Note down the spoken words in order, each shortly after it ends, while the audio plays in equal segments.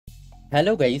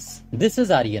Hello guys, this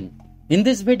is Aryan. In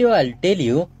this video I'll tell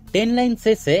you 10 lines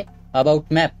essay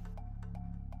about map.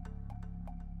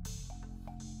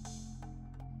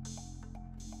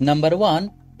 Number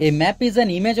 1. A map is an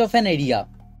image of an area.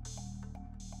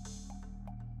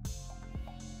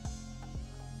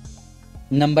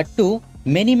 Number 2.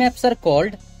 Many maps are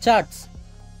called charts.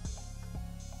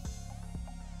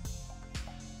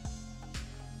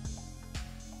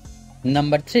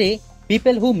 Number 3.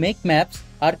 People who make maps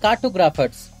are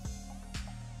cartographers.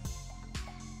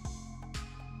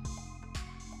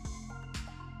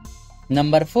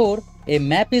 Number 4. A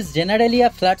map is generally a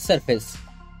flat surface.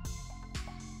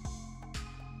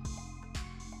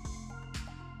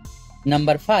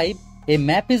 Number 5. A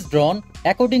map is drawn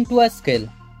according to a scale.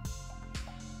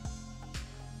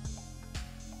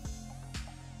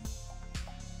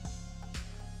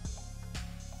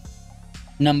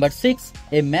 Number 6.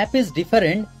 A map is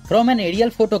different from an aerial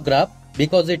photograph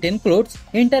because it includes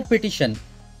interpretation.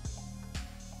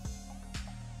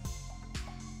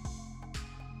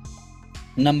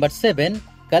 Number 7.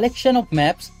 Collection of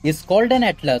maps is called an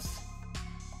atlas.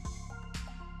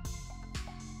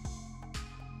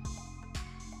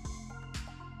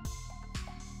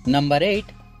 Number 8.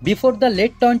 Before the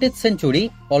late 20th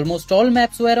century, almost all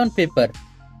maps were on paper.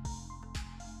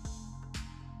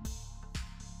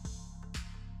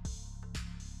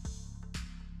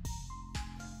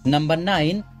 Number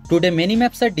 9. Today many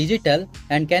maps are digital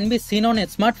and can be seen on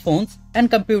smartphones and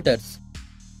computers.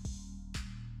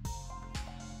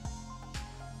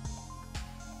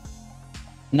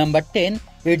 Number 10.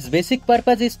 Its basic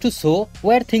purpose is to show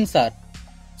where things are.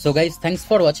 So guys, thanks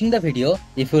for watching the video.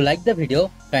 If you like the video,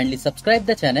 kindly subscribe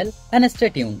the channel and stay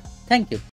tuned. Thank you.